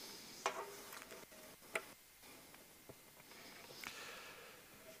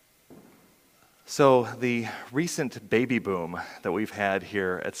So the recent baby boom that we've had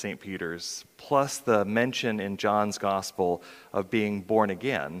here at St. Peter's, plus the mention in John's Gospel of being born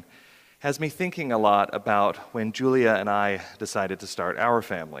again, has me thinking a lot about when Julia and I decided to start our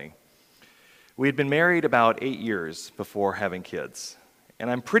family. We had been married about 8 years before having kids,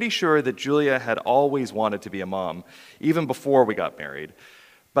 and I'm pretty sure that Julia had always wanted to be a mom, even before we got married,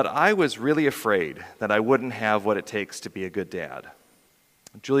 but I was really afraid that I wouldn't have what it takes to be a good dad.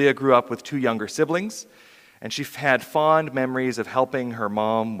 Julia grew up with 2 younger siblings, and she had fond memories of helping her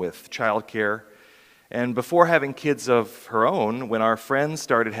mom with childcare. And before having kids of her own, when our friends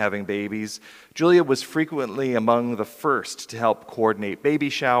started having babies, Julia was frequently among the first to help coordinate baby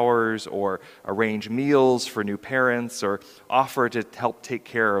showers or arrange meals for new parents or offer to help take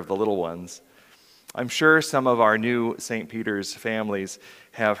care of the little ones. I'm sure some of our new St. Peter's families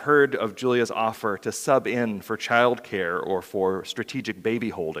have heard of Julia's offer to sub in for childcare or for strategic baby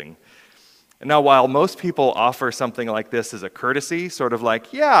holding. And now, while most people offer something like this as a courtesy, sort of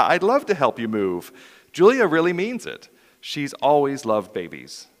like, yeah, I'd love to help you move, Julia really means it. She's always loved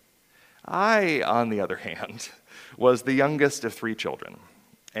babies. I, on the other hand, was the youngest of 3 children,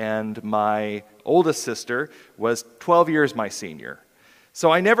 and my oldest sister was 12 years my senior. So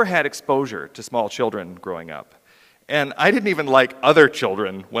I never had exposure to small children growing up. And I didn't even like other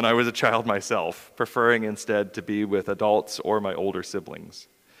children when I was a child myself, preferring instead to be with adults or my older siblings.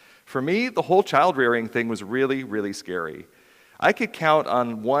 For me, the whole child-rearing thing was really, really scary. I could count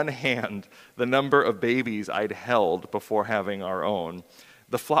on one hand the number of babies I'd held before having our own.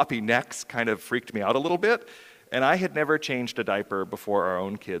 The floppy necks kind of freaked me out a little bit, and I had never changed a diaper before our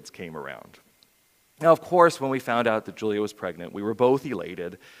own kids came around. Now, of course, when we found out that Julia was pregnant, we were both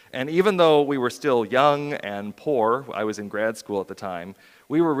elated, and even though we were still young and poor, I was in grad school at the time,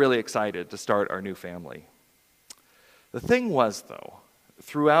 we were really excited to start our new family. The thing was, though,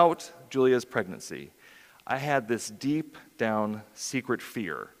 throughout Julia's pregnancy, I had this deep down secret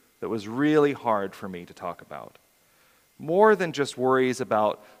fear that was really hard for me to talk about. More than just worries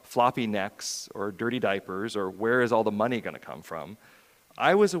about floppy necks or dirty diapers or where is all the money going to come from,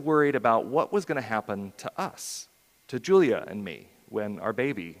 I was worried about what was going to happen to us, to Julia and me, when our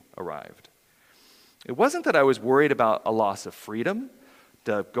baby arrived. It wasn't that I was worried about a loss of freedom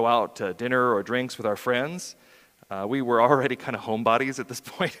to go out to dinner or drinks with our friends. We were already kind of homebodies at this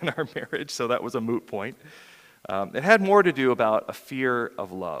point in our marriage, so that was a moot point. It had more to do about a fear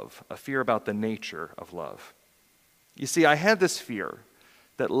of love, a fear about the nature of love. You see, I had this fear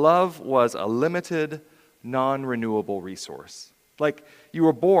that love was a limited, non-renewable resource. Like you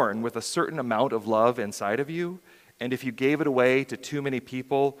were born with a certain amount of love inside of you, and if you gave it away to too many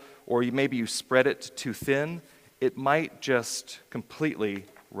people, or maybe you spread it too thin, it might just completely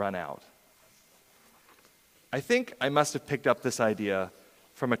run out. I think I must have picked up this idea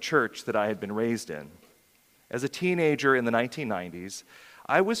from a church that I had been raised in. As a teenager in the 1990s,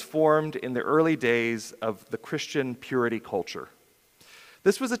 I was formed in the early days of the Christian purity culture.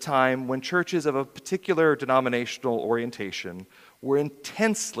 This was a time when churches of a particular denominational orientation were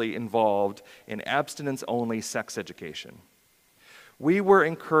intensely involved in abstinence-only sex education. We were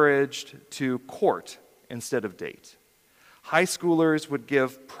encouraged to court instead of date. High schoolers would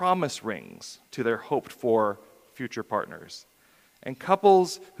give promise rings to their hoped-for future partners. And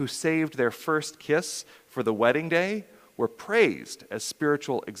couples who saved their first kiss for the wedding day were praised as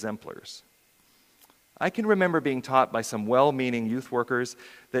spiritual exemplars. I can remember being taught by some well-meaning youth workers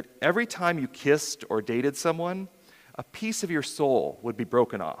that every time you kissed or dated someone, a piece of your soul would be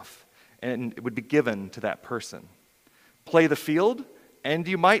broken off, and it would be given to that person. Play the field, and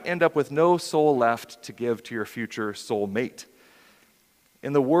you might end up with no soul left to give to your future soul mate.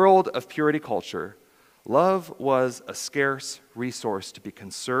 In the world of purity culture, love was a scarce resource to be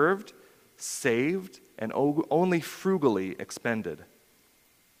conserved, saved, and only frugally expended.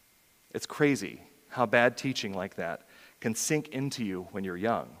 It's crazy how bad teaching like that can sink into you when you're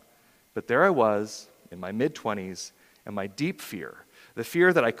young. But there I was, in my mid-20s, and my deep fear, the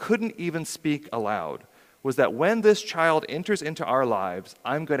fear that I couldn't even speak aloud, was that when this child enters into our lives,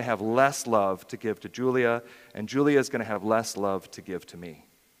 I'm going to have less love to give to Julia, and Julia is going to have less love to give to me.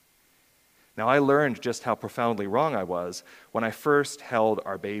 Now, I learned just how profoundly wrong I was when I first held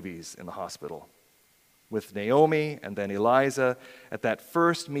our babies in the hospital. With Naomi and then Eliza, at that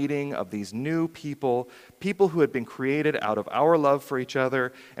first meeting of these new people who had been created out of our love for each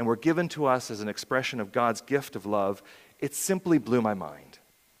other and were given to us as an expression of God's gift of love, it simply blew my mind.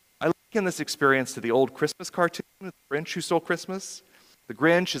 I liken this experience to the old Christmas cartoon, The Grinch Who Stole Christmas. The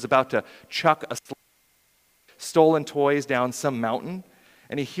Grinch is about to chuck a stolen toys down some mountain,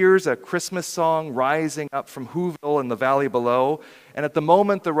 and he hears a Christmas song rising up from Whoville in the valley below, and at the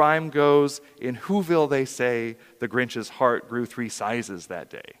moment the rhyme goes, "In Whoville they say the Grinch's heart grew 3 sizes that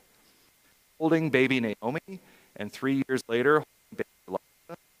day." Holding baby Naomi, and 3 years later, holding baby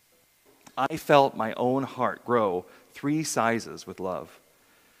Eliza, I felt my own heart grow 3 sizes with love.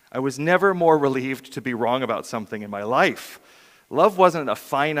 I was never more relieved to be wrong about something in my life. Love wasn't a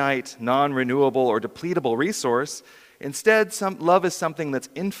finite, non-renewable, or depletable resource. Instead, love is something that's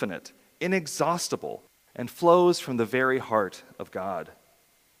infinite, inexhaustible, and flows from the very heart of God.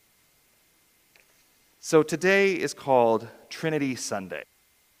 So today is called Trinity Sunday,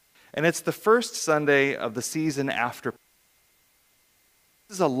 and it's the first Sunday of the season after.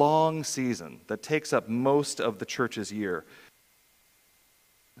 This is a long season that takes up most of the church's year.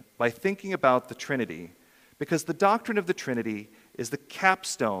 By thinking about the Trinity, because the doctrine of the Trinity is the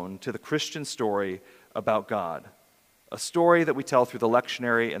capstone to the Christian story about God, a story that we tell through the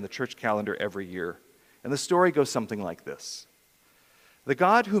lectionary and the church calendar every year. And the story goes something like this. The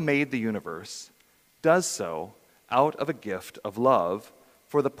God who made the universe does so out of a gift of love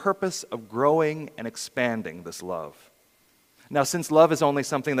for the purpose of growing and expanding this love. Now, since love is only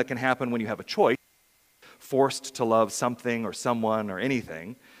something that can happen when you have a choice, forced to love something or someone or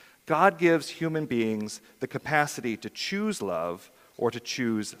anything, God gives human beings the capacity to choose love or to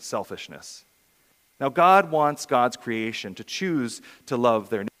choose selfishness. Now, God wants God's creation to choose to love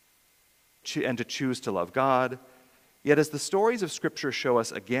their neighbor and to choose to love God. Yet, as the stories of Scripture show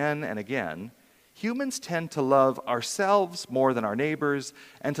us again and again, humans tend to love ourselves more than our neighbors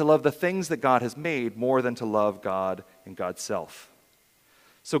and to love the things that God has made more than to love God and God's self.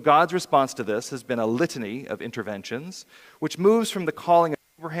 So God's response to this has been a litany of interventions, which moves from the calling of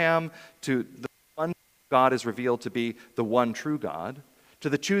Abraham to the one God is revealed to be the one true God, to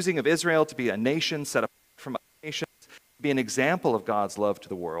the choosing of Israel to be a nation set apart from other nations, to be an example of God's love to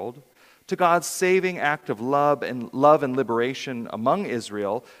the world, to God's saving act of love and liberation among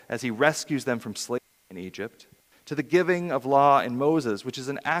Israel as he rescues them from slavery in Egypt, to the giving of law in Moses, which is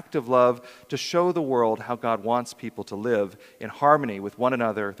an act of love to show the world how God wants people to live in harmony with one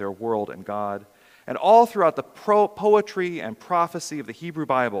another, their world, and God. And all throughout the poetry and prophecy of the Hebrew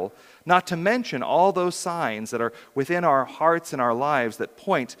Bible, not to mention all those signs that are within our hearts and our lives that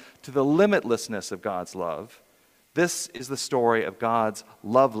point to the limitlessness of God's love, this is the story of God's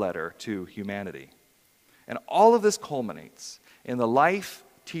love letter to humanity. And all of this culminates in the life,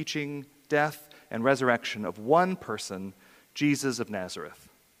 teaching, death, and resurrection of one person, Jesus of Nazareth.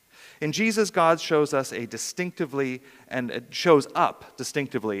 In Jesus, God shows up distinctively and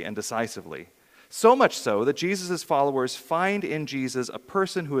decisively. So much so that Jesus' followers find in Jesus a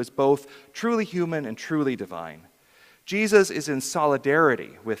person who is both truly human and truly divine. Jesus is in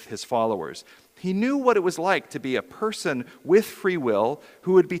solidarity with his followers. He knew what it was like to be a person with free will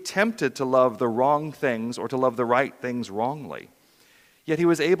who would be tempted to love the wrong things or to love the right things wrongly. Yet he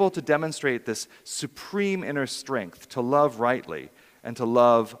was able to demonstrate this supreme inner strength to love rightly and to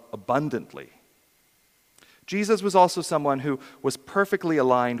love abundantly. Jesus was also someone who was perfectly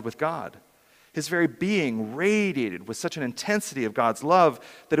aligned with God. His very being radiated with such an intensity of God's love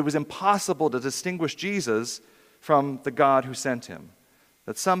that it was impossible to distinguish Jesus from the God who sent him.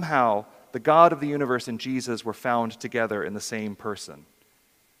 That somehow the God of the universe and Jesus were found together in the same person,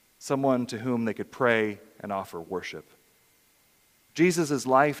 someone to whom they could pray and offer worship. Jesus'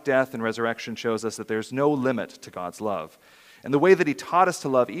 life, death, and resurrection shows us that there's no limit to God's love. And the way that he taught us to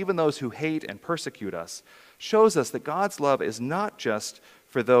love even those who hate and persecute us shows us that God's love is not just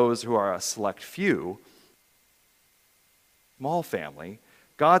for those who are a select few, small family.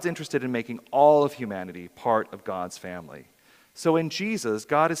 God's interested in making all of humanity part of God's family. So in Jesus,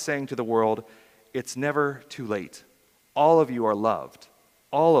 God is saying to the world, it's never too late. All of you are loved.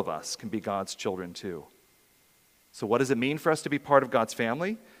 All of us can be God's children too. So what does it mean for us to be part of God's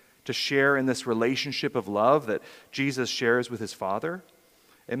family? To share in this relationship of love that Jesus shares with his Father?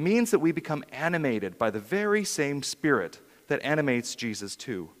 It means that we become animated by the very same Spirit that animates Jesus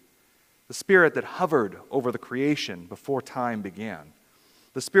too. The Spirit that hovered over the creation before time began.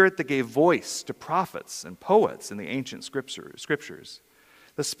 The Spirit that gave voice to prophets and poets in the ancient scriptures.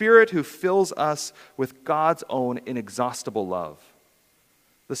 The Spirit who fills us with God's own inexhaustible love.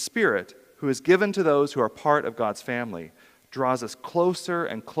 The Spirit who is given to those who are part of God's family draws us closer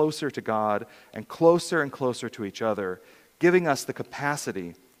and closer to God and closer to each other, giving us the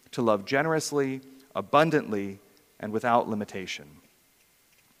capacity to love generously, abundantly, and without limitation.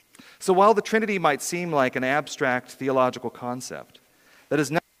 So while the Trinity might seem like an abstract theological concept that is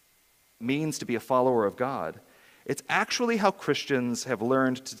not what it means to be a follower of God, it's actually how Christians have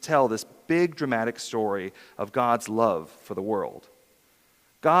learned to tell this big dramatic story of God's love for the world.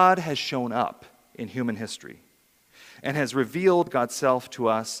 God has shown up in human history and has revealed God's self to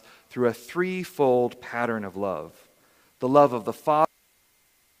us through a threefold pattern of love. The love of the Father,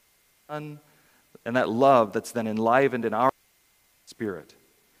 Son, and that love that's then enlivened in our spirit.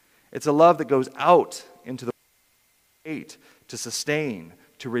 It's a love that goes out into the world to sustain,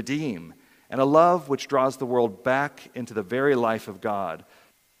 to redeem, and a love which draws the world back into the very life of God,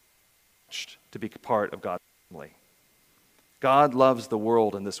 to be part of God's family. God loves the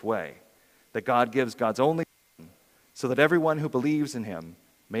world in this way, that God gives God's only Son, so that everyone who believes in him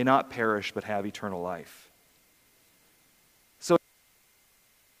may not perish but have eternal life. So,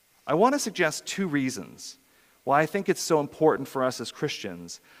 I want to suggest two reasons why I think it's so important for us as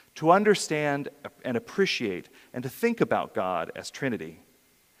Christians to understand and appreciate and to think about God as Trinity.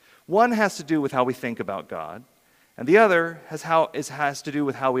 One has to do with how we think about God, and the other has to do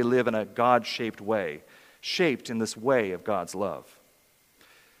with how we live in a God-shaped way, shaped in this way of God's love.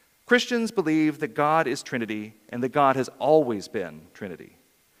 Christians believe that God is Trinity and that God has always been Trinity.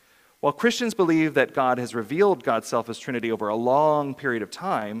 While Christians believe that God has revealed God's self as Trinity over a long period of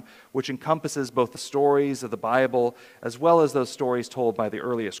time, which encompasses both the stories of the Bible as well as those stories told by the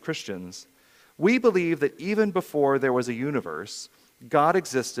earliest Christians, we believe that even before there was a universe, God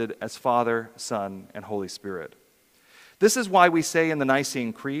existed as Father, Son, and Holy Spirit. This is why we say in the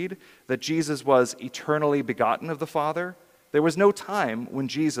Nicene Creed that Jesus was eternally begotten of the Father. There was no time when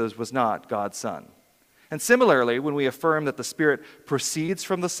Jesus was not God's Son. And similarly, when we affirm that the Spirit proceeds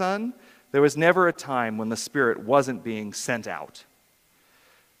from the Son, there was never a time when the Spirit wasn't being sent out.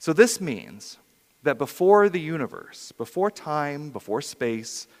 So this means that before the universe, before time, before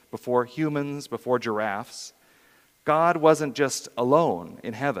space, before humans, before giraffes, God wasn't just alone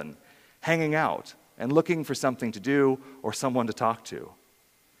in heaven, hanging out and looking for something to do or someone to talk to.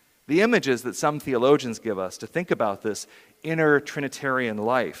 The images that some theologians give us to think about this inner Trinitarian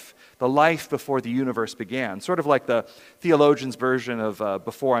life, the life before the universe began, sort of like the theologian's version of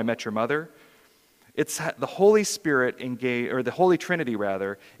Before I Met Your Mother. It's the Holy Spirit the Holy Trinity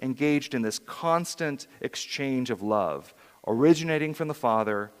rather, engaged in this constant exchange of love, originating from the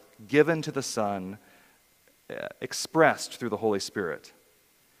Father, given to the Son, expressed through the Holy Spirit.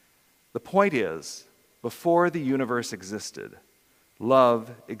 The point is, before the universe existed, love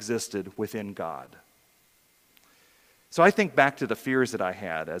existed within God. So I think back to the fears that I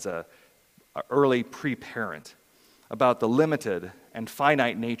had as an early pre-parent about the limited and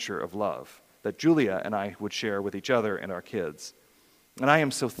finite nature of love that Julia and I would share with each other and our kids. And I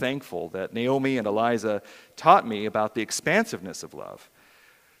am so thankful that Naomi and Eliza taught me about the expansiveness of love.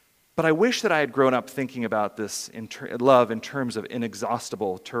 But I wish that I had grown up thinking about this love in terms of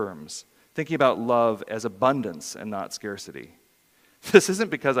inexhaustible terms, thinking about love as abundance and not scarcity. This isn't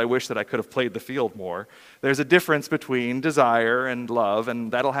because I wish that I could have played the field more. There's a difference between desire and love,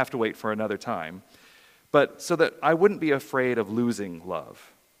 and that'll have to wait for another time. But so that I wouldn't be afraid of losing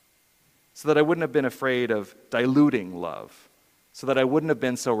love, so that I wouldn't have been afraid of diluting love, so that I wouldn't have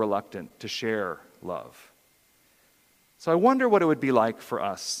been so reluctant to share love. So I wonder what it would be like for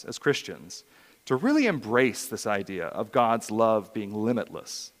us as Christians to really embrace this idea of God's love being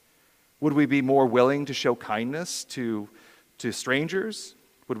limitless. Would we be more willing to show kindness to strangers?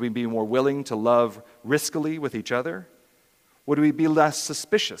 Would we be more willing to love riskily with each other? Would we be less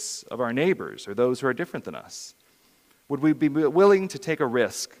suspicious of our neighbors or those who are different than us? Would we be willing to take a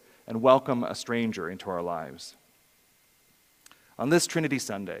risk and welcome a stranger into our lives? On this Trinity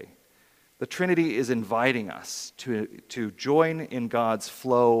Sunday, the Trinity is inviting us to join in God's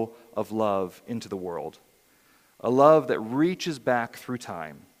flow of love into the world, a love that reaches back through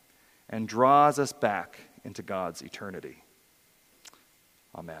time and draws us back into God's eternity.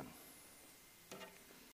 Amen.